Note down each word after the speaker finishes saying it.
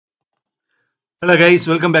Hello guys,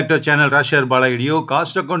 welcome back to our channel rajasekarbalaedu.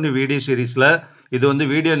 Cost account video series la இது வந்து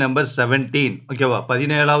video number 17 ஓகேவா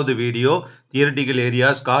 17வது video theoretical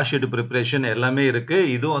areas cost sheet preparation எல்லாமே இருக்கு.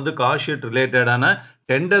 இது வந்து காஸ்ட் ஷீட் ரிலேட்டடான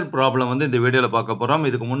டெண்டர் ப்ராப்ளம் வந்து இந்த வீடியோல பார்க்க போறோம்.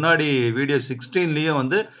 இதுக்கு முன்னாடி வீடியோ 16லயே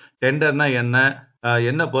வந்து டெண்டர்னா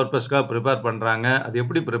என்ன பர்பஸ்க்காக ப்ரிப்பேர் பண்றாங்க, அது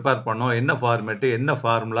எப்படி ப்ரிப்பேர் பண்ணோம், என்ன ஃபார்மேட், என்ன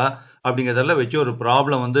ஃபார்முலா அப்படிங்கிறதெல்லாம் வச்சு ஒரு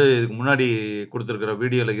ப்ராப்ளம் வந்து இதுக்கு முன்னாடி கொடுத்துருக்கிற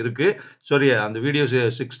வீடியோல இருக்கு. சாரி, அந்த வீடியோஸ்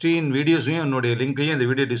 16 வீடியோஸையும் என்னுடைய லிங்கையும் இந்த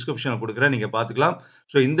வீடியோ டிஸ்கிரிப்ஷன்ல கொடுக்குறேன், நீங்க பார்த்துக்கலாம்.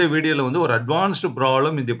 ஸோ இந்த வீடியோல வந்து ஒரு அட்வான்ஸ்டு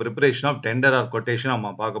ப்ராப்ளம் இந்த preparation of tender R quotation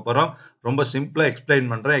நம்ம பார்க்க போறோம். ரொம்ப சிம்பிளா எக்ஸ்பிளைன்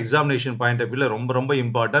பண்றேன். எக்ஸாமினேஷன் பாயிண்ட் ஆஃப் வியூல ரொம்ப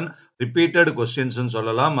இம்பார்ட்டன்ட் ரிப்பீட்டட் கொஸ்டின்ஸ்னு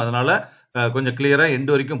சொல்லலாம். அதனால கொஞ்சம் கிளியரா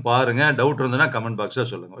எண்ட் வரைக்கும் பாருங்க. டவுட் இருந்ததுன்னா கமெண்ட் பாக்ஸ்ல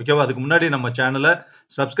சொல்லுங்க. ஓகேவா? அதுக்கு முன்னாடி நம்ம சேனலை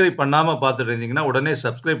சப்ஸ்கிரைப் பண்ணாம பார்த்துட்டு இருந்தீங்கன்னா உடனே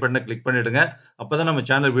சப்ஸ்கிரைப் பண்ண கிளிக் பண்ணிடுங்க. அப்பதான் நம்ம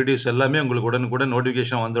சேனல் வீடியோஸ் எல்லாமே உங்களுக்கு உடனுக்குடன்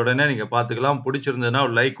நோட்டிபிகேஷன் வந்த உடனே நீங்க பார்த்துக்கலாம். பிடிச்சிருந்ததுன்னா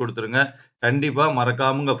ஒரு லைக் கொடுத்துருங்க. கண்டிப்பா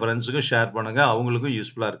மறக்காம உங்க ஃப்ரெண்ட்ஸுக்கும் ஷேர் பண்ணுங்க, அவங்களுக்கும்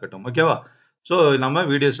யூஸ்ஃபுல்லா இருக்கட்டும். ஓகேவா? ஸோ நம்ம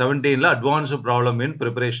video 17ல advance problem in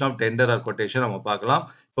preparation of tender R quotation நம்ம பார்க்கலாம்.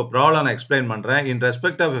 இப்போ ப்ராப்ளம் நான் எக்ஸ்பிளைன் பண்றேன். இன்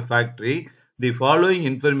respect of a factory the following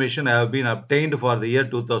information have been obtained for the year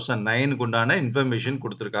 2009 உண்டான இன்ஃபர்மேஷன்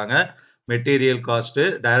கொடுத்துருக்காங்க. Material cost,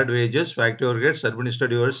 direct wages, factory overheads,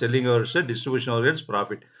 administrative overheads, selling overheads, distribution overheads,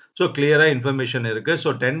 profit. So கிளியரா information இருக்கு. So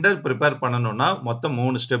tender prepare பண்ணணும்னா மொத்தம்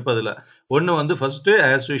 3 step. அதுல ஒன்று வந்து first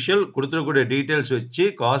as usual கொடுத்துருக்கூடிய details வச்சு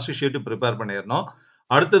காஸ்ட் ஷீட் ப்ரிப்பேர் பண்ணிடணும்.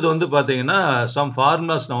 அடுத்தது வந்து பாத்தீங்கன்னா சம்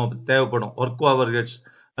ஃபார்முலாஸ் நமக்கு தேவைப்படும். ஒர்க் ஓவர்ஹெட்ஸ்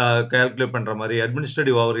கால்குலேட் பண்ற மாதிரி,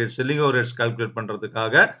 administrative overheads, selling overheads calculate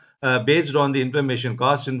பண்றதுக்காக based on the information,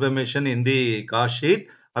 cost information in the cost sheet,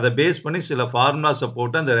 அதை பேஸ் பண்ணி சில ஃபார்முலாஸை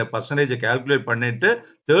போட்டு அந்த பர்சன்டேஜை கால்குலேட் பண்ணிட்டு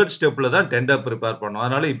தேர்ட் ஸ்டெப்ல தான் டெண்டர் ப்ரிப்பேர் பண்ணோம்.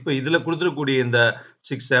 அதனால இப்போ இதுல கொடுத்துருக்கூடிய இந்த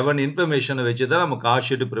 6-7 இன்ஃபர்மேஷனை வச்சு தான் நம்ம காஸ்ட்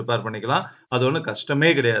ஷீட் ப்ரிப்பேர் பண்ணிக்கலாம். அது ஒன்றும்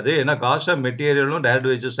கஷ்டமே கிடையாது. ஏன்னா cost of மெட்டீரியலும் direct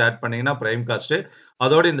wages add பண்ணீங்கன்னா பிரைம் காஸ்ட்,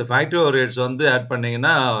 அதோட இந்த ஃபேக்டரி ஓவர்ஹெட்ஸ் வந்து ஆட்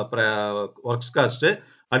பண்ணீங்கன்னா works cost,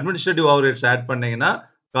 administrative overheads add பண்ணீங்கன்னா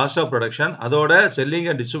காஸ்ட் ஆஃப் ப்ரொடக்ஷன், அதோட செல்லிங்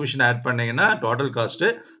அண்ட் டிஸ்ட்ரிபியூஷன் ஆட் பண்ணீங்கன்னா டோட்டல் காஸ்ட்,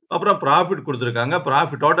 அப்புறம் ப்ராஃபிட் கொடுத்துருக்காங்க.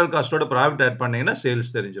 ப்ராஃபிட் டோட்டல் காஸ்டோட ப்ராஃபிட் ஆட் பண்ணீங்கன்னா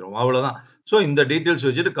சேல்ஸ் தெரிஞ்சிடும். அவ்வளவுதான். ஸோ இந்த டீடைல்ஸ்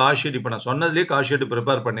வச்சுட்டு காஸ்ட் ஷீட் இப்போ நான் சொன்னதுலேயே காஸ்ட் ஷீட்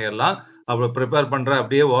ப்ரிப்பேர் பண்ணிடலாம். அப்புறம் ப்ரிப்பேர் பண்ற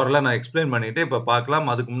அப்படியே ஓரலாக நான் எக்ஸ்பிளைன் பண்ணிட்டு இப்போ பார்க்கலாம்.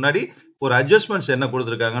 அதுக்கு முன்னாடி ஒரு அட்ஜஸ்ட்மெண்ட்ஸ் என்ன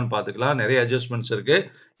கொடுத்துருக்காங்கன்னு பார்த்துக்கலாம். நிறைய அட்ஜஸ்ட்மெண்ட்ஸ் இருக்கு.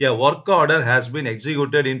 Work order has been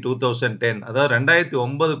executed இன் 2010, அதாவது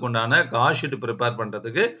 2009 உண்டான காஸ்ட் ஷீட் ப்ரிப்பேர்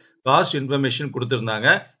பண்றதுக்கு காஸ்ட் இன்ஃபர்மேஷன் கொடுத்துருந்தாங்க.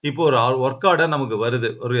 இப்போ ஒரு ஒர்க் ஆர்டர் நமக்கு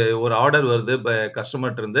வருது, ஒரு ஆர்டர் வருது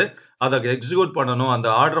கஸ்டமர்ட்ட இருந்து. அதை எக்ஸிக்யூட் பண்ணணும், அந்த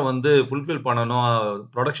ஆர்டர் வந்து ஃபுல்ஃபில் பண்ணணும்,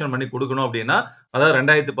 ப்ரொடக்ஷன் பண்ணி கொடுக்கணும் அப்படின்னா, அதாவது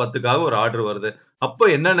 2010க்காக ஒரு ஆர்டர் வருது. அப்போ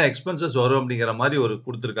என்னென்ன எக்ஸ்பென்சஸ் வரும் அப்படிங்கிற மாதிரி ஒரு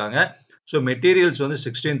கொடுத்துருக்காங்க. ஸோ மெட்டீரியல்ஸ் வந்து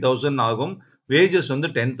 16,000 ஆகும், வேஜஸ் வந்து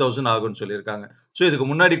 10,000 ஆகும்னு சொல்லியிருக்காங்க. ஸோ இதுக்கு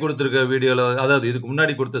முன்னாடி கொடுத்துருக்க வீடியோல, அதாவது இதுக்கு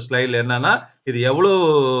முன்னாடி கொடுத்த ஸ்லைட்ல என்னன்னா, இது எவ்வளோ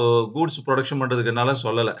கூட்ஸ் ப்ரொடக்ஷன் பண்றதுக்குனால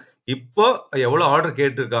சொல்லலை. இப்போ எவ்வளோ ஆர்டர்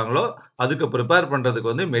கேட்டிருக்காங்களோ அதுக்கு ப்ரிப்பேர்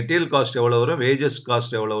பண்றதுக்கு வந்து மெட்டீரியல் காஸ்ட் எவ்வளோ வரும், வேஜஸ்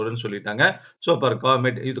காஸ்ட் எவ்வளோ வரும்னு சொல்லிட்டாங்க. ஸோ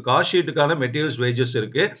இது காஸ்ட் ஷீட்டுக்கான மெட்டீரியல்ஸ் வேஜஸ்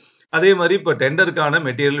இருக்கு. அதே மாதிரி இப்போ டெண்டருக்கான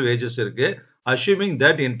மெட்டீரியல் வேஜஸ் இருக்கு. Assuming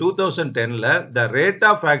that in 2010 the rate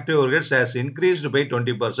of factory overheads has increased by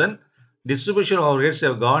 20%, distribution overheads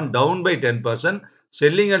have gone down by 10%,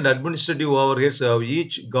 selling and administrative overheads have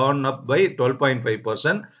each gone up by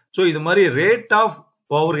 12.5%. So இது மாதிரி rate of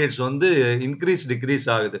overheads வந்து increase decrease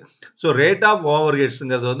ஆகுது. So rate of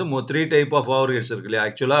overheadsங்கிறது வந்து 3 type of overheads இருக்கு இல்லையா?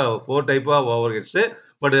 ஆக்சுவலா 4 type of overheads.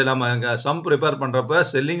 But நம்ம some prepare பண்றப்ப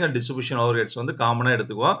செல்லிங் அண்ட் டிஸ்ட்ரிபியூஷன் ஓவர்ஹெட்ஸ் வந்து காமனா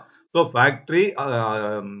எடுத்துக்குவோம். So factory,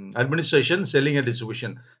 administration, selling and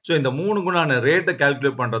distribution. So இந்த 3 குணான ரேட்டை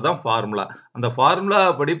கால்குலேட் பண்றது தான் ஃபார்முலா. அந்த ஃபார்முலா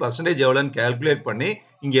படி பர்சன்டேஜ் எவ்வளோன்னு கால்குலேட் பண்ணி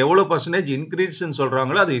இங்க எவ்வளவு பர்சன்டேஜ் இன்க்ரீஸ்ன்னு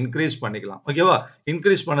சொல்றாங்களோ அது இன்க்ரீஸ் பண்ணிக்கலாம். ஓகேவா?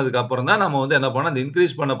 இன்க்ரீஸ் பண்ணதுக்கு அப்புறம் தான் நம்ம வந்து என்ன பண்ணோம், அந்த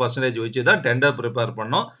இன்க்ரீஸ் பண்ண பர்சன்டேஜ் வச்சு தான் டெண்டர் ப்ரிப்பேர்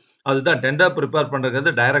பண்ணோம். அதுதான் டெண்டர் ப்ரிப்பேர்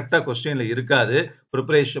பண்றது டைரக்டா கொஸ்டின்ல இருக்காது.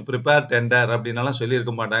 ப்ரிப்பேர் டெண்டர் அப்படின்னாலாம்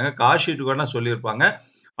சொல்லியிருக்க மாட்டாங்க. காஸ்ட் ஷீட்டுக்கு வேணா சொல்லியிருப்பாங்க,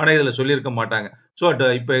 ஆனா இதுல சொல்லியிருக்க மாட்டாங்க. ஸோ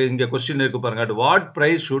இப்ப இங்க கொஸ்டின் இருக்கு பாருங்க. At what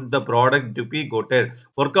price should the product to be coated?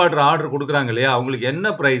 Work order கொடுக்குறாங்க இல்லையா, அவங்களுக்கு என்ன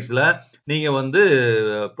பிரைஸ்ல நீங்க வந்து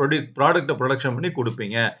ப்ராடக்ட்டை ப்ரொடக்ஷன் பண்ணி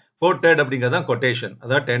கொடுப்பீங்க. கோட்டட் அப்படிங்கிறதான் கொட்டேஷன்,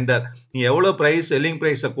 அதாவது டெண்டர். நீங்க எவ்வளவு பிரைஸ், செல்லிங்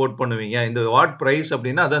பிரைஸை கோட் பண்ணுவீங்க. இந்த வாட் பிரைஸ்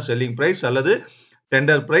அப்படின்னா அதான் செல்லிங் பிரைஸ் அல்லது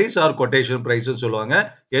tender price R quotation price சொல்லுவாங்க.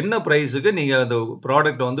 என்ன பிரைஸுக்கு நீங்க அந்த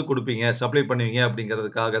ப்ராடக்ட் வந்து கொடுப்பீங்க, சப்ளை பண்ணுவீங்க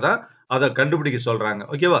அப்படிங்கிறதுக்காக தான் அதை கண்டுபிடிக்க சொல்றாங்க.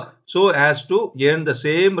 ஓகேவா? So as to earn the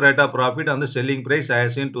same rate of profit அந்த செல்லிங் பிரைஸ்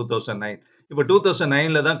ஆஸ் இன் 2009. இப்போ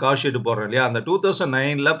 2009ல தான் காஸ்ட் ஷீட் போடுறோம் இல்லையா? அந்த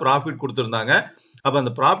 2009ல ப்ராஃபிட் கொடுத்துருந்தாங்க. அப்ப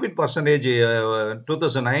அந்த ப்ராஃபிட் பர்சன்டேஜ்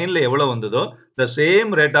 2009ல எவ்வளவு வந்ததோ the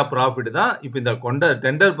same rate of profit தான் இப்போ இந்த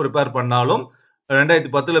டெண்டர் ப்ரிப்பேர் பண்ணாலும்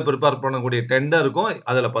 2010ல ப்ரிப்பேர் பண்ணக்கூடிய டெண்டருக்கும்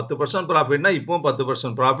அதுல 10% ப்ராஃபிட்னா இப்போ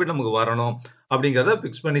 10% ப்ராஃபிட் நமக்கு வரணும் அப்படிங்கறத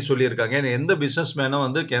ஃபிக்ஸ் பண்ணி சொல்லியிருக்காங்க. எந்த பிசினஸ் மேனும்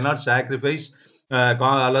வந்து cannot sacrifice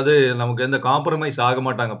அல்லது நமக்கு எந்த காம்ப்ரமைஸ் ஆக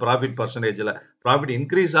மாட்டாங்க ப்ராஃபிட் பர்சன்டேஜ்ல. ப்ராஃபிட்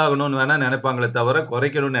இன்க்ரீஸ் ஆகணும்னு வேணா நினைப்பாங்களே தவிர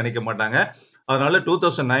குறைக்கணும்னு நினைக்க மாட்டாங்க. அதனால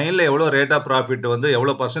 2009ல எவ்வளவு ரேட் ஆஃப் ப்ராஃபிட் வந்து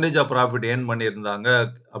எவ்வளவு பர்சன்டேஜ் ஆஃப் ப்ராஃபிட் ஏர்ன் பண்ணியிருந்தாங்க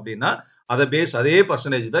அப்படின்னா அதே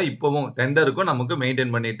பர்சன்டேஜ் தான் இப்பவும் டெண்டருக்கும் நமக்கு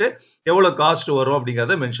மெயின்டைன் பண்ணிட்டு எவ்வளவு காஸ்ட் வரும்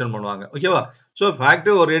அப்படிங்கறத மென்ஷன் பண்ணுவாங்க. ஓகேவா? So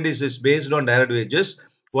factory overhead is based on direct wages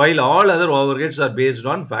while all other overheads are based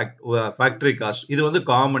on factory cost. இது வந்து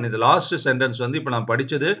காமன். இது லாஸ்ட் சென்டென்ஸ் வந்து இப்ப நான்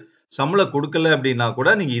படிச்சது சம்பளம் கொடுக்கல அப்படின்னா கூட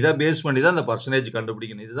நீங்க இதை பேஸ் பண்ணி தான் அந்த பர்சன்டேஜ்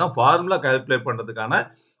கண்டுபிடிக்கணும். இதுதான் ஃபார்முலா கால்குலேட் பண்றதுக்கான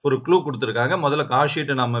ஒரு க்ளூ கொடுத்துருக்காங்க. முதல்ல காஸ்ட்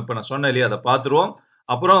ஷீட் நம்ம இப்ப நான் சொன்னேன் இல்லையா, அதை பார்த்துருவோம்.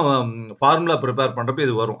 அப்புறம் ஃபார்முலா ப்ரிப்பேர் பண்றப்ப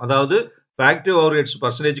இது வரும். அதாவது ஃபேக்டரி ஓவர்ஹெட்ஸ்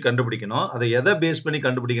பர்சன்டேஜ் கண்டுபிடிக்கணும். அதை எதை பேஸ் பண்ணி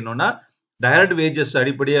கண்டுபிடிக்கணும்னா டைரக்ட் வேஜஸ்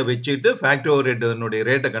அடிப்படையா வச்சுட்டு ஃபேக்டரி ஓவர்ஹெட்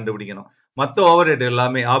ரேட்டை கண்டுபிடிக்கணும். மற்ற ஓவர்ஹெட்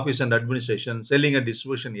எல்லாமே office and administration, selling and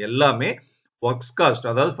distribution எல்லாமே ஒர்க்ஸ் காஸ்ட்,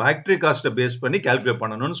 அதாவது ஃபேக்டரி காஸ்ட்டை பேஸ் பண்ணி கால்குலேட்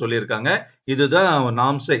பண்ணணும்னு சொல்லியிருக்காங்க. இதுதான்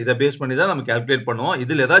நார்ம்ஸ். இதை பேஸ் பண்ணி தான் நம்ம கால்குலேட் பண்ணுவோம்.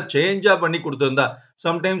 இதுல ஏதாவது சேஞ்சா பண்ணி கொடுத்திருந்தா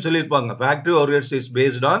சம்டைம்ஸ் சொல்லியிருப்பாங்க factory overheads is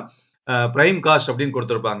based on prime cost அப்படின்னு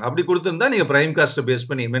கொடுத்துருப்பாங்க. அப்படி கொடுத்திருந்தா நீங்க பிரைம் காஸ்ட்டை பேஸ்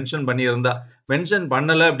பண்ணி மென்ஷன் பண்ணியிருந்தா, மென்ஷன்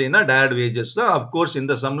பண்ணல அப்படின்னா டைரக்ட் வேஜஸ் தான். அப்கோர்ஸ்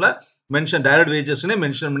இந்த சம்ல மென்ஷன் டைரக்ட் வேஜஸ்னே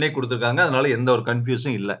மென்ஷன் பண்ணி கொடுத்துருக்காங்க. அதனால எந்த ஒரு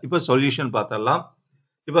கன்ஃபியூஸும் இல்லை. இப்போ சொல்யூஷன் பார்த்தரலாம்.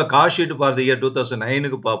 இப்போ cost sheet for the year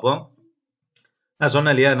 2009க்கு பார்ப்போம். நான்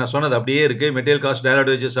சொன்னேன் இல்லையா, நான் சொன்னது அப்படியே இருக்கு. Material cost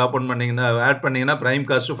direct wages add பண்ணீங்கன்னா பிரைம்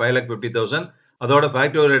காஸ்ட் 5,50,000, அதோட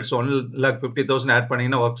ஃபேக்டரி ஓவர்ஹெட்ஸ் 1,50,000 ஆட்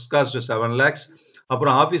பண்ணீங்கன்னா ஒர்க்ஸ் காஸ்ட் 7 lakhs,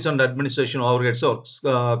 அப்புறம் office and administration overheads works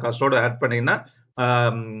காஸ்டோட add பண்ணீங்கன்னா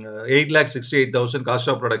 8,68,000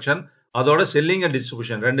 காஸ்ட் ஆஃப் ப்ரொடக்ஷன், அதோட செல்லிங் அண்ட்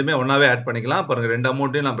டிஸ்ட்ரிபியூஷன் ரெண்டுமே ஒன்னாவே ஆட் பண்ணிக்கலாம். பாருங்க, ரெண்டு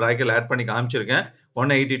அமௌண்ட்டையும் நான் பிராக்கெட்ல ஆட் பண்ணி காமிச்சிருக்கேன்.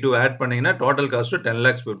 182 ஆட் பண்ணீங்கன்னா டோட்டல் காஸ்ட்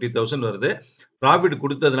 10,50,000 வருது. ப்ராஃபிட்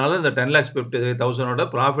கொடுத்ததுனால இந்த 10,50,000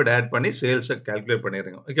 ப்ராஃபிட் ஆட் பண்ணி சேல்ஸை கால்குலேட்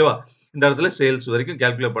பண்ணிடுங்க. ஓகேவா? இந்த இடத்துல சேல்ஸ் வரைக்கும்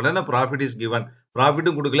கால்குலேட் பண்ணா ப்ராஃபிட் இஸ் கிவன்.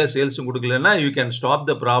 ப்ராஃபிட்டும் கொடுக்கல சேல்ஸும் கொடுக்கலன்னா you can stop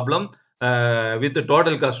the problem with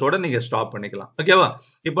total காஸ்டோட நீங்க ஸ்டாப் பண்ணிக்கலாம். ஓகேவா?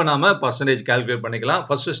 இப்போ நாம பர்சன்டேஜ் கால்குலேட் பண்ணிக்கலாம்.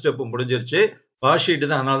 ஃபர்ஸ்ட் ஸ்டெப் முடிஞ்சிருச்சு. காஸ்ட் ஷீட்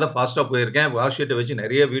தான், அதனால தான் ஃபாஸ்டா போயிருக்கேன். காஸ்ட் ஷீட்டை வச்சு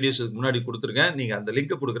நிறைய வீடியோஸ் முன்னாடி கொடுத்துருக்கேன். நீங்க அந்த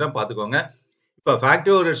லிங்க் கொடுக்குறேன், பார்த்துக்கோங்க. இப்போ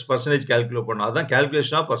ஃபேக்டரி ஓவர்ஹெட்ஸ் பர்சன்டேஜ் கால்குலேட் பண்ணணும். அதான்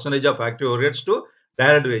calculation of percentage of factory overheads to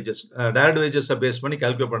direct wages. Direct வேஜஸை base பண்ணி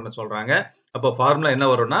கால்குலேட் பண்ண சொல்றாங்க. அப்போ ஃபார்முலா என்ன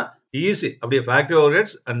வரும்னா ஈஸி. அப்படியே ஃபேக்டரி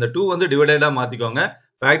ஓவர்ஹெட்ஸ் அந்த 2 வந்து டிவைடடா மாத்திக்கோங்க.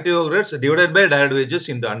 Factory overheads divided by direct wages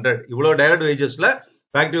into 100. இவ்வளோ டைரக்ட் வேஜஸ்ல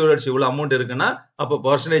ஃபேக்டரி ஓவர்ஹெட்ஸ் இவ்வளோ அமௌண்ட் இருக்குன்னா அப்போ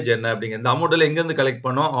பர்சன்டேஜ் என்ன அப்படிங்க. இந்த அமௌண்ட்ல எங்கேருந்து கலெக்ட்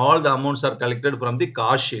பண்ணோம்? All the amounts R collected from the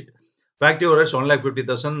cost sheet. Factory overheads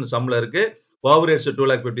 1,50,000 சம்ல இருக்கு. ஓவர்ஹெட்ஸ்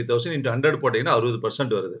 2,50,000 இன்டு 100 போட்டீங்கன்னா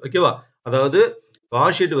 60% வருது. ஓகேவா? அதாவது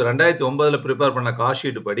காஸ்ட் ஷீட் 2009ல ப்ரிப்பேர் பண்ண காஸ்ட்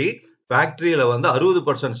ஷீட் படி ஃபேக்டரியில வந்து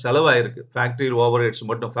 60% செலவாயிருக்கு. ஃபேக்டரி ஓவர்ஹெட்ஸ்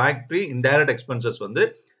மட்டும். ஃபேக்டரி இன்டைரக்ட் எக்ஸ்பென்சஸ் வந்து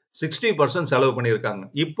 60% செலவு பண்ணியிருக்காங்க.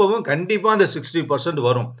 இப்பவும் கண்டிப்பா அந்த 60%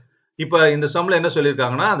 வரும். இப்ப இந்த சம்ல என்ன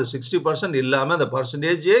சொல்லியிருக்காங்கன்னா அந்த 60% இல்லாம அந்த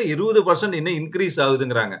பர்சன்டேஜ் 20% இன்னும் இன்க்ரீஸ்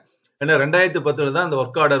ஆகுதுங்கிறாங்க. ஏன்னா 2010ல தான் அந்த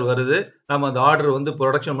ஒர்க் ஆர்டர் வருது. நம்ம அந்த ஆர்டர் வந்து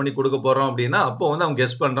ப்ரொடக்ஷன் பண்ணி கொடுக்க போறோம் அப்படின்னா அப்போ வந்து அவன்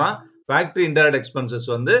கெஸ் பண்றான் ஃபேக்டரி இன்டைரக்ட் எக்ஸ்பென்சஸ்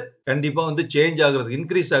வந்து கண்டிப்பா வந்து சேஞ்ச் ஆகுறதுக்கு,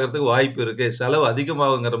 இன்க்ரீஸ் ஆகிறதுக்கு வாய்ப்பு இருக்கு, செலவு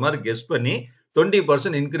அதிகமாகுங்கிற மாதிரி கெஸ் பண்ணி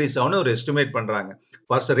 20% இன்க்ரீஸ் ஆகும்னு ஒரு எஸ்டிமேட் பண்றாங்க.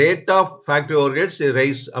 Rate of factory overheads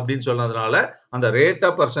rice அப்படின்னு சொன்னதுனால அந்த ரேட்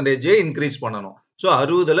ஆஃப் பர்சன்டேஜே இன்க்ரீஸ் பண்ணணும். ஸோ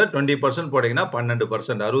 60ல 20% போட்டீங்கன்னா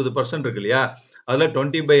 12%. 60% இருக்கு இல்லையா, அதுல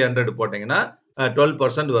 20/100 போட்டீங்கன்னா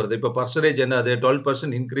 12% வருது. இப்போ பர்சன்டேஜ் என்ன, அது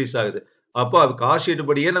 12% இன்க்ரீஸ் ஆகுது. அப்போ அது காஸ்ட் ஷீட்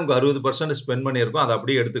படியே நமக்கு 60% ஸ்பெண்ட் பண்ணியிருக்கோம். அதை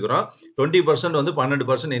அப்படியே எடுத்துக்கிறோம். 20% வந்து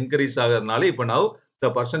 12% இன்க்ரீஸ் ஆகிறதுனால இப்போ நான் the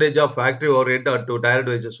percentage of factory overhead to direct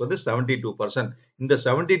wages வந்து 72%. இந்த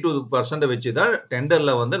 72% வச்சு தான்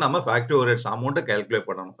டெண்டர்ல வந்து நம்ம ஃபேக்டரி ஓவர்ஹெட்ஸ் அமௌண்ட்டை கால்குலேட்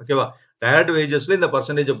பண்ணணும். ஓகேவா? டைரக்ட் வேஜஸ்ல இந்த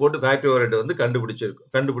பர்சன்டேஜை போட்டு ஃபேக்டரி ஓவர்ஹெட் வந்து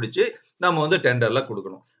கண்டுபிடிச்சு நம்ம வந்து டெண்டர்ல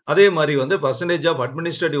கொடுக்கணும். அதே மாதிரி வந்து பர்சன்டேஜ் ஆஃப்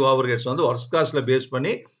அட்மினிஸ்ட்ரேட்டிவ் ஓவர்ஹெட்ஸ் வந்து ஒர்க்ஸ் காஸ்ட்ல பேஸ்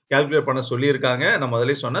பண்ணி கால்குலேட் பண்ண சொல்லியிருக்காங்க. நம்ம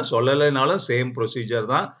அதிலே சொல்லலைனாலும் சேம் ப்ரொசீஜர்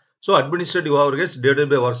தான். So administrative overheads divided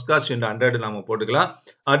by works cost into 100 நம்ம போட்டுக்கலாம்.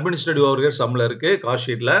 அட்மினிஸ்ட்ரேட்டிவ் ஓவர்ஹெட்ஸ் சம்ல இருக்கு காஸ்ட்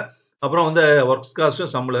ஷீட்ல. அப்புறம் வந்து ஒர்க்ஸ்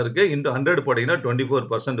காஸ்ட்டும் சம்பளம் இருக்கு. இன்டு 100 போட்டீங்கன்னா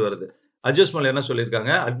 24% வருது. அட்ஜஸ்ட்மெண்ட் என்ன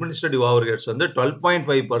சொல்லியிருக்காங்க, அட்மினிஸ்ட்ரேட்டிவ் ஓவர்ஹெட்ஸ் வந்து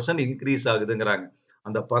 12.5% இன்க்ரீஸ் ஆகுதுங்கிறாங்க.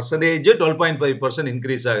 அந்த பர்சன்டேஜ் 12.5%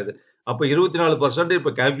 இன்க்ரீஸ் ஆகுது. அப்போ 24%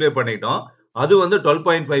 இப்போ கால்குலேட் பண்ணிட்டோம். அது வந்து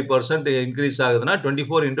 12.5% இன்க்ரீஸ் ஆகுதுன்னா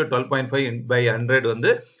 24 into 12.5/100 வந்து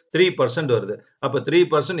 3% வருது. அப்போ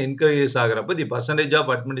 3% increase ஆகிறப்ப the percentage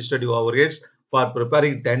of administrative overheads for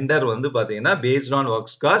preparing tender வந்து பாத்தீங்கன்னா based on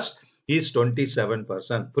works cost is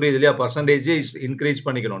 27%. புரியுது இல்லையா? பர்சன்டேஜ் இன்க்ரீஸ்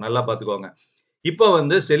பண்ணிக்கணும், நல்லா பாத்துக்கோங்க. இப்போ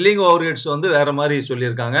வந்து செல்லிங் ஓவர்ஹெட்ஸ் வந்து வேற மாதிரி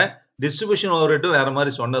சொல்லியிருக்காங்க, டிஸ்ட்ரிபியூஷன் ஓவர்ஹெட்டும் வேற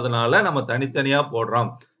மாதிரி சொன்னதுனால நம்ம தனித்தனியா போடுறோம்.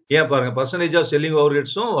 ஏன் பாருங்க, percentage of selling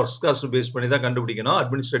ஓவர்ஹெட்ஸும் works cost base பண்ணி தான் கண்டுபிடிக்கணும்,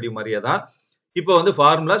 அட்மினிஸ்ட்ரேட்டிவ் மாதிரியே தான். இப்போ வந்து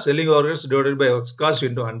formula selling overheads divided by works cost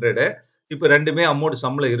into 100. இப்போ ரெண்டுமே அமௌண்ட்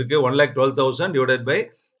சம்ல இருக்கு 1,12,000 டிவைடட் பை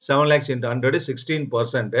 7 lakhs into 100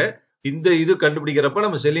 16%. இந்த இது கண்டுபிடிக்கிறப்ப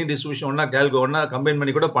நம்ம செல்லிங் டிஸ்ட்ரிபியூஷன் ஒன்னா கம்பைன்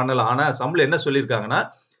பண்ணி கூட பண்ணலாம். ஆனா சம்ல என்ன சொல்லியிருக்காங்கன்னா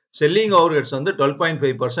செல்லிங் ஓவர்ஹெட்ஸ் வந்து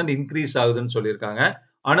 12.5% இன்க்ரீஸ் ஆகுதுன்னு சொல்லியிருக்காங்க.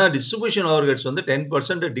 ஆனா டிஸ்ட்ரிபியூஷன் ஓவர்ஹெட்ஸ் வந்து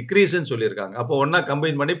 10% டிக்ரீஸ்ன்னு சொல்லியிருக்காங்க. அப்போ ஒன்னா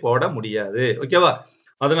கம்பைன் பண்ணி போட முடியாது. ஓகேவா?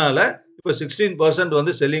 அதனால இப்போ 16%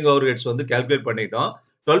 வந்து செல்லிங் ஓவர்ஹெட்ஸ் வந்து கால்குலேட் பண்ணிட்டோம்.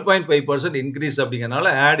 12.5% இன்க்ரீஸ் அப்படிங்கறனால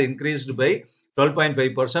ஆட் இன்க்ரீஸ்டு பை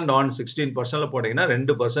 12.5% on 16% போட்டீங்கன்னா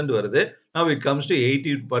 2% வருது. Now it comes to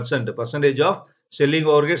 18%. Percentage of selling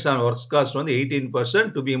overheads and works cost வந்து 18%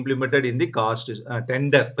 to be implemented in the cost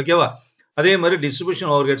tender. ஓகேவா? அதே மாதிரி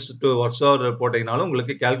distribution overheads to works over போட்டீங்கனாலும்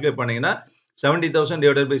உங்களுக்கு கால்குலேட் பண்ணீங்கன்னா 70,000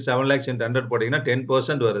 divided by 7 lakhs into 100 போட்டீங்கன்னா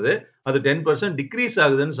 10% வருது. அது 10% டிக்ரீஸ்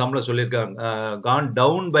ஆகுதுன்னு சம்ல சொல்லியிருக்காங்க. கான்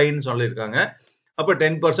டவுன் பைன்னு சொல்லியிருக்காங்க. அப்ப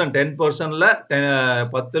 10% 10%ல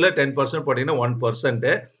 10ல 10% போட்டீங்கன்னா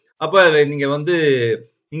 1%. அப்ப நீங்க வந்து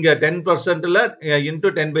இங்க 10%ல இன்டு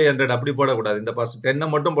 10 by 100 அப்படி போடக்கூடாது. இந்த 10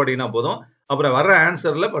 மட்டும் போட்டீங்கன்னா போதும். அப்புறம் வர்ற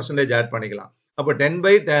ஆன்சர்ல பர்சன்டேஜ் ஆட் பண்ணிக்கலாம். அப்ப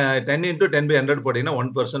 10 into 10 by 100 போட்டீங்கன்னா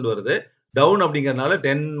 1% வருது. டவுன் அப்படிங்கறனால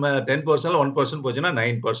 10%ல 1% போச்சுன்னா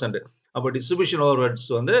 9%. அப்ப டிஸ்ட்ரிபியூஷன் ஓவர்ஹெட்ஸ்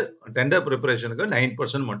வந்து டெண்டர் ப்ரிப்பரேஷனுக்கு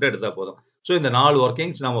 9% மட்டும் எடுத்தா போதும். சோ இந்த 4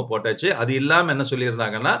 ஒர்க்கிங்ஸ் நாம போட்டாச்சு. அது இல்லாம என்ன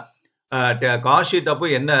சொல்லியிருந்தாங்கன்னா காஸ்ட் ஷீட் அப்போ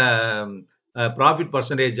என்ன ப்ராஃபிட்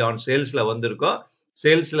பர்சன்டேஜ் ஆன் சேல்ஸ்ல வந்திருக்கோ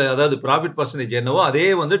சேல்ஸ்ல அதாவது ப்ராஃபிட் பர்சன்டேஜ் என்னவோ அதே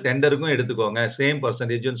வந்து டெண்டருக்கும் எடுத்துக்கோங்க சேம்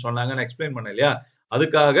பர்சன்டேஜ்னு சொன்னாங்கன்னு எக்ஸ்பிளைன் பண்ண இல்லையா?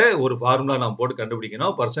 அதுக்காக ஒரு ஃபார்முலா நம்ம போட்டு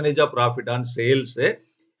கண்டுபிடிக்கணும். Percentage of profit on sales.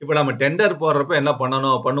 இப்போ நம்ம டெண்டர் போடுறப்ப என்ன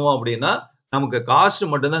பண்ணுவோம் அப்படின்னா நமக்கு காஸ்ட்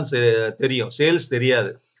மட்டும் தான் தெரியும், சேல்ஸ் தெரியாது.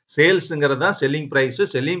 சேல்ஸ்ங்கிறது தான் செல்லிங் பிரைஸ்,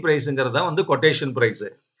 செல்லிங் பிரைஸ்ங்கிறது தான் வந்து கொட்டேஷன் பிரைஸ்.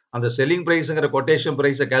 அந்த செல்லிங் பிரைஸ்ங்கிற கொட்டேஷன்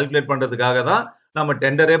பிரைஸை கால்குலேட் பண்றதுக்காக தான் நம்ம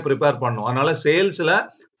டெண்டரே ப்ரிப்பேர் பண்ணோம். அதனால சேல்ஸ்ல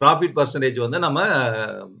ப்ராஃபிட் பர்சன்டேஜ் வந்து நம்ம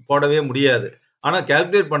போடவே முடியாது. ஆனா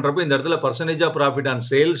கால்குலேட் பண்றப்ப இந்த இடத்துல percentage of profit on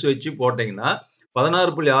sales வச்சு போட்டீங்கன்னா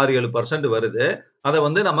 16.67% வருது. அதை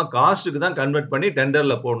வந்து நம்ம காஸ்ட்டுக்கு தான் கன்வெர்ட் பண்ணி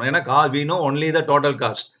டெண்டர்ல போடணும். ஏன்னா we know only the total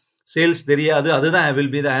cost. Sales தெரியாது, அதுதான்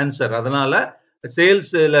will be the answer. அதனால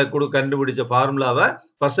சேல்ஸ்ல கண்டுபிடிச்ச ஃபார்முலாவை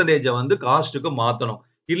பர்சன்டேஜை வந்து காஸ்ட்டுக்கு மாத்தணும்.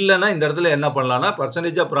 இல்லைன்னா இந்த இடத்துல என்ன பண்ணலாம்னா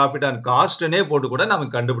பர்சன்டேஜ் ஆஃப் ப்ராஃபிட் அண்ட் காஸ்ட்னே போட்டு கூட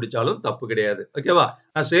நமக்கு கண்டுபிடிச்சாலும் தப்பு கிடையாது. ஓகேவா?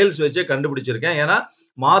 நான் சேல்ஸ் வச்சே கண்டுபிடிச்சிருக்கேன். ஏன்னா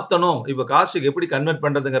மாத்தணும், இப்ப காஸ்ட்டுக்கு எப்படி கன்வெர்ட்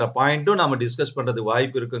பண்றதுங்கிற பாயிண்ட்டும் நம்ம டிஸ்கஸ் பண்றதுக்கு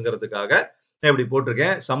வாய்ப்பு இருக்குங்கிறதுக்காக இப்படி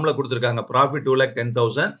போட்டிருக்கேன். சம்ல கொடுத்துருக்காங்க ப்ராஃபிட்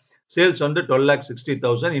 2,10,000, சேல்ஸ் வந்து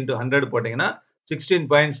 12,60,000 into 100 போட்டீங்கன்னா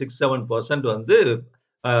 16.67% வந்து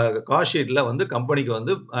காஸ்ட் ஷீட்ல வந்து கம்பெனிக்கு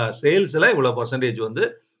வந்து சேல்ஸ்ல இவ்வளவு பர்சன்டேஜ் வந்து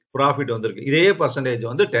ப்ராஃபிட் வந்திருக்கு. இதே பர்சன்டேஜ்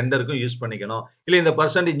வந்து டெண்டருக்கும் யூஸ் பண்ணிக்கணும். இல்ல இந்த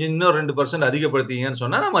பர்சன்டேஜ் இன்னும் 2% அதிகப்படுத்திங்கன்னு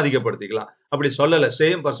சொன்னா நம்ம அதிகப்படுத்திக்கலாம். அப்படி சொல்லல,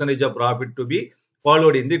 same percentage of profit to be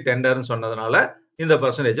followed இன் தி டெண்டர்னு சொன்னதுனால இந்த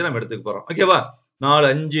பர்சன்டேஜ் நம்ம எடுத்துக்க போறோம். ஓகேவா?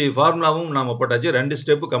 4-5 ஃபார்முலாவும் நாம போட்டாச்சு. 2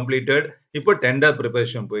 ஸ்டெப் கம்ப்ளீட்டட். இப்போ டெண்டர்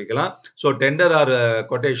ப்ரிப்பரேஷன் போய்க்கலாம். So tender R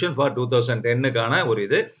quotation for 2010க்கான ஒரு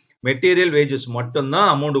இது மெட்டீரியல் வேஜஸ் மட்டும் தான்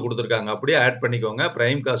அமௌண்ட் கொடுத்துருக்காங்க. அப்படியே ஆட் பண்ணிக்கோங்க.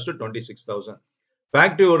 Prime cost 26,000.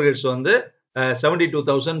 ஃபேக்டரி ஓவர்ஹெட்ஸ் வந்து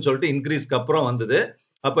 72,000 சொல்லிட்டு இன்க்ரீஸ்க்கு அப்புறம் வந்தது.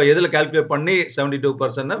 அப்ப எதுல கால்குலேட் பண்ணி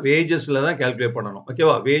 72%னா வேஜஸ்ல தான் கால்குலேட் பண்ணணும்.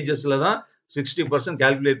 ஓகேவா? வேஜஸ்ல தான் 60%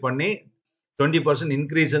 கால்குலேட் பண்ணி 20%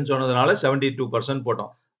 இன்க்ரீஸ்ன்னு சொன்னதுனால 72%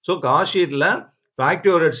 போட்டோம். ஸோ காஸ்ட் ஷீட்ல ஃபேக்டரி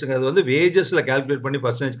ஓவர்ஹெட்ஸ்ங்கிறது வந்து வேஜஸ்ல கால்குலேட் பண்ணி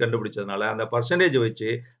பர்சன்டேஜ் கண்டுபிடிச்சதுனால அந்த பர்சன்டேஜ் வச்சு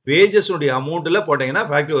வேஜஸ் உடைய அமௌண்ட்ல போட்டீங்கன்னா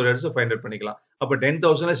ஃபேக்டரி ஓவர்ஹெட்ஸ் ஃபைண்ட் அவுட் பண்ணிக்கலாம். அப்ப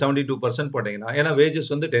 10,000ல 72% போட்டீங்கன்னா ஏன்னா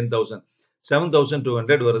வேஜஸ் வந்து 10,000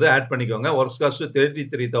 7,200 வருது. ஆட் பண்ணிக்கோங்க. Works cost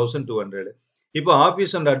 33,200. இப்போ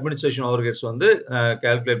ஆபீஸ் அண்ட் அட்மினிஸ்ட்ரேஷன் ஓவர்ஹெட்ஸ் வந்து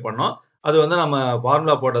கால்குலேட் பண்ணோம். அது வந்து நம்ம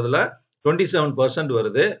ஃபார்முலா போட்டதுல 27%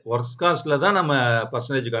 வருது. ஒர்க்ஸ் காஸ்ட்ல தான் நம்ம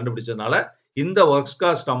பர்சன்டேஜ் கண்டுபிடிச்சதுனால இந்த ஒர்க்ஸ்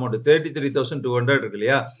காஸ்ட் அமௌண்ட் 33,200 இருக்கு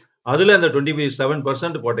இல்லையா? அதுல இந்த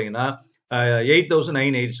 27% போட்டீங்கன்னா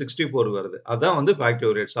 8,964 வருது. அதான் வந்து ஃபேக்டரி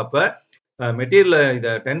ஓவர்ஹெட்ஸ். அப்ப மெட்டீரியல் இத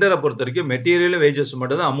டெண்டரை பொறுத்த வரைக்கும் மெட்டீரியல் வேஜஸ்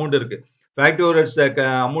மட்டும் தான் அமௌண்ட் இருக்கு. ஃபேக்டரி ஓவர்ஹெட்ஸ்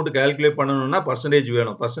அமௌண்ட் கால்குலேட் பண்ணணும்னா பர்சன்டேஜ்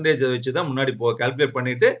வேணும். பர்சன்டேஜ் வச்சு தான் முன்னாடி கால்குலேட்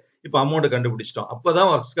பண்ணிட்டு இப்போ அமௌண்ட் கண்டுபிடிச்சிட்டோம். அப்பதான்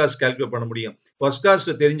ஒர்க்ஸ் காஸ்ட் கால்குலேட் பண்ண முடியும். ஒர்க்ஸ்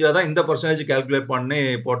காஸ்ட் தெரிஞ்சாதான் இந்த பர்சன்டேஜ் கால்குலேட் பண்ணி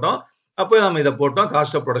போட்டோம். அப்போ நம்ம இதை போட்டோம்.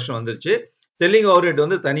 காஸ்ட் ஆஃப் ப்ரொடக்ஷன் வந்துருச்சு. செல்லிங் ஓவர்ஹெட்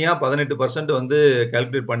வந்து தனியா 18% வந்து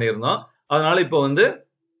கால்குலேட் பண்ணியிருந்தோம். அதனால இப்போ வந்து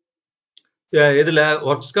இதுல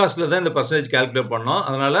ஒர்க்ஸ் காஸ்ட்ல தான் இந்த பர்சன்டேஜ் கால்குலேட் பண்ணோம்.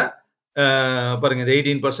 அதனால பாருங்க இது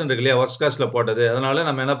 18% இருக்கு இல்லையா ஒர்க்ஸ் காஸ்ட்ல போட்டது. அதனால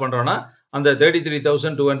நம்ம என்ன பண்றோம்னா அந்த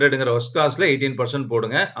 33,200ங்கிற ஒர்க்ஸ் காஸ்ட்ல 18%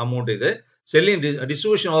 போடுங்க அமௌண்ட். இது செல்லிங்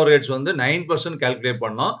டிஸ்ட்ரிபியூஷன் ஓவர்ஹெட்ஸ் வந்து 9% கால்குலேட்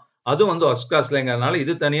பண்ணோம். அதுவும் வந்து ஒர்க்ஸ் காஸ்ட்லங்கிறதுனால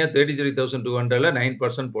இது தனியா 33,200ல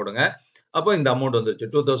 9% போடுங்க. அப்போ இந்த அமௌண்ட் வந்துருச்சு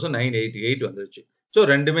 2,988 வந்துருச்சு. ஸோ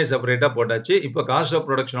ரெண்டுமே செப்பரேட்டா போட்டாச்சு. இப்போ cost of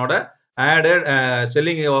ப்ரொடக்ஷனோட added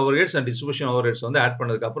selling overheads and distribution overheads வந்து ஆட்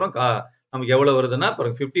பண்ணதுக்கு அப்புறம் நமக்கு எவ்வளவு வருதுன்னா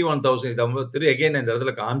 51,000 எகைன் இந்த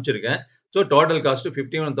இடத்துல காமிச்சிருக்கேன். ஸோ டோட்டல் காஸ்ட்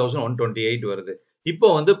 51,128 வருது. இப்போ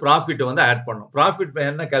வந்து ப்ராஃபிட் வந்து ஆட் பண்ணோம். ப்ராஃபிட்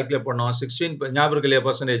என்ன கால்குலேட் பண்ணோம்? 16 ஞாபகம் இருக்கு இல்லையா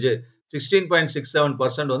பர்சன்டேஜ்?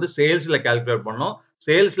 16.67% வந்து சேல்ஸ்ல கால்குலேட் பண்ணோம்.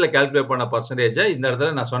 சேல்ஸ்ல கால்குலேட் பண்ண பர்சன்டேஜ இந்த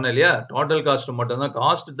இடத்துல நான் சொன்னேன் இல்லையா? டோட்டல் காஸ்ட் மட்டும் தான்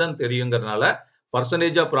காஸ்ட் தான் தெரியுங்கிறதுனால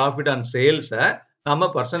பர்சன்டேஜ் ஆஃப் ப்ராஃபிட் ஆன் சேல்ஸ நம்ம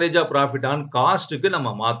பர்சன்டேஜ் ஆஃப் ப்ராஃபிட் ஆன் காஸ்ட்டுக்கு நம்ம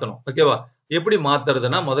மாத்தணும். ஓகேவா? எப்படி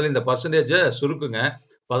மாத்துறதுன்னா முதல்ல இந்த பர்சன்டேஜ சுருக்குங்க.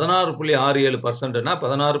 16.67%னா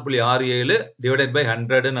 16.67 டிவைடட் பை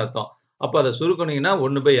 100ன்னு அர்த்தம். அப்ப அத சுருக்குனீங்கன்னா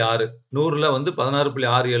 1/6. 100ல வந்து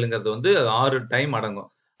 16.67ங்கிறது வந்து 6 டைம் அடங்கும்.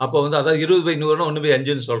 அப்ப வந்து அதாவது 20/100னா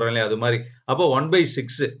 1/5ன்னு சொல்றேன் இல்லையா? அது மாரி. அப்போ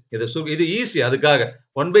 1/6 இது ஈஸி அதுக்காக.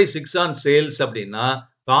 1/6 ஆன் சேல்ஸ் அப்படின்னா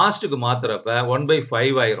காஸ்ட்க்கு மாத்துறப்ப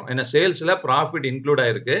 1/5 ஆயிரும். ஏன்னா சேல்ஸ்ல ப்ராஃபிட் இன்க்ளூட்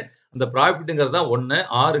ஆயிருக்கு. அந்த ப்ராஃபிட்ங்கிறது தான் 1,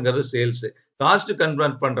 6ங்கிறது சேல்ஸ். காஸ்ட்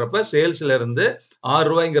கன்வெர்ட் பண்றப்ப சேல்ஸ்ல இருந்து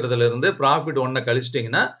ரூ. 6ங்கிறதுல இருந்து ப்ராஃபிட் 1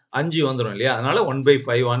 கழிச்சிட்டீங்கன்னா 5 வந்துரும் இல்லையா? அதனால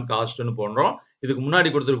 1/5 ஆன் காஸ்ட்னு போடுறோம். இதுக்கு முன்னாடி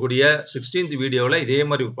கொடுத்திருக்கக்கூடிய 16th வீடியோல இதே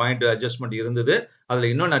மாதிரி பாயிண்ட் அட்ஜஸ்ட்மென்ட் இருந்தது. அதுல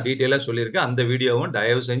இன்னும் நான் டீடைலா சொல்லியிருக்கேன். அந்த வீடியோவும்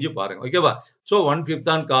தயவு செஞ்சு பாருங்க. ஓகேவா? So 1/5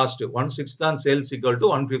 on cost, 1/6 on sales equal to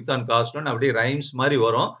 1/5 on காஸ்ட்னு அப்படியே ரைம்ஸ் மாதிரி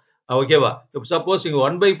வரும். ஓகேவா? சப்போஸ் இங்க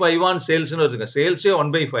 1/5 ஆன் சேல்ஸ்னு இருக்குங்க. சேல்ஸே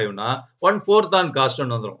 1/5னா 1/4 ஆன்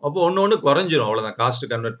காஸ்ட்னு வந்துரும். அப்போ ஒண்ணு குறைஞ்சிரும். அவ்வளவுதான் காஸ்ட்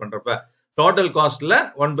கன்வெர்ட் பண்றப்ப. டோட்டல் காஸ்ட்ல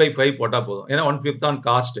 1/5 போட்டா போதும். ஏன்னா 1/5 ஆன்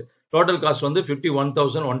காஸ்ட். டோட்டல் காஸ்ட் வந்து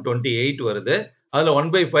 51,128 வருது. அதுல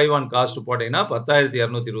 1/5 ஆன் காஸ்ட் போட்டீங்கன்னா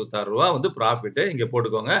 10,226 ரூபா வந்து ப்ராஃபிட். இங்க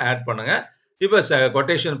போட்டுக்கோங்க, ஆட் பண்ணுங்க. இப்ப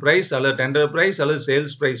கொட்டேஷன் பிரைஸ் அல்லது டெண்டர் பிரைஸ் அல்லது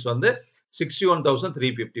சேல்ஸ் பிரைஸ் வந்து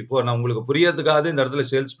 61,354. நான் உங்களுக்கு புரியறதுக்காக இந்த இடத்துல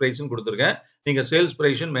சேல்ஸ் பிரைஸ்னு கொடுத்துருக்கேன். நீங்க சேல்ஸ்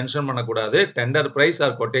பிரைஸ் மென்ஷன் பண்ணக்கூடாது. டெண்டர் பிரைஸ்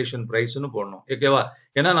ஆர் கொட்டேஷன் பிரைஸ்னு போடணும். ஓகேவா?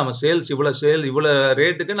 ஏன்னா நம்ம இவ்வளவு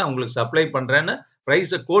ரேட்டுக்கு நான் உங்களுக்கு சப்ளை பண்றேன்னு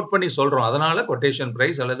பிரைஸை கோட் பண்ணி சொல்றோம். அதனால கொட்டேஷன்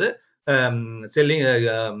பிரைஸ் அல்லது செல்லிங்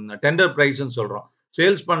டெண்டர் பிரைஸ்ன்னு சொல்றோம்.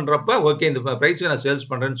 சேல்ஸ் பண்றப்ப ஓகே இந்த பிரைஸ்க்கு நான் சேல்ஸ்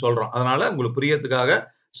பண்றேன்னு சொல்றோம். அதனால உங்களுக்கு புரியறதுக்காக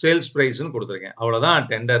சேல்ஸ் பிரைஸ்னு கொடுத்துருக்கேன். அவ்வளவுதான்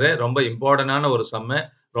டெண்டர். ரொம்ப இம்பார்ட்டன்டான ஒரு சம்மு.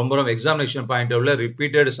 ரொம்ப examination point of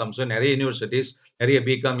repeated sums. நிறைய யூனிவர்சிட்டிஸ், நிறைய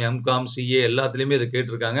பிகாம், எம்காம், சிஏ எல்லாத்துலயுமே இது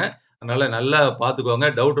கேட்டிருக்காங்க. அதனால நல்லா பாத்துக்கோங்க.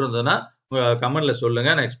 டவுட் இருந்ததுன்னா கமெண்ட்ல சொல்லுங்க,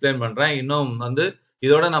 நான் எக்ஸ்பிளைன் பண்றேன். இன்னும் வந்து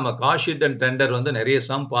இதோட நம்ம காஸ்ட் ஷீட் அண்ட் டெண்டர் வந்து நிறைய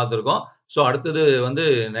சம் பார்த்துருக்கோம். ஸோ அடுத்தது வந்து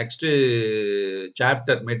நெக்ஸ்ட்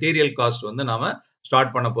சாப்டர் மெட்டீரியல் காஸ்ட் வந்து நாம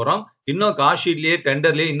ஸ்டார்ட் பண்ண போறோம். இன்னும் காஸ்ட் ஷீட்லயே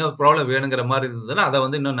டெண்டர்லயே இன்னும் ப்ராப்ளம் வேணுங்கிற மாதிரி இருந்ததுன்னா அதை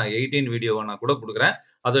வந்து இன்னும் நான் 18 வீடியோவை நான் கூட கொடுக்குறேன்.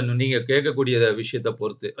 அதை நீங்க கேட்கக்கூடிய விஷயத்தை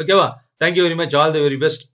பொறுத்து. ஓகேவா? Thank you very much. All the very best.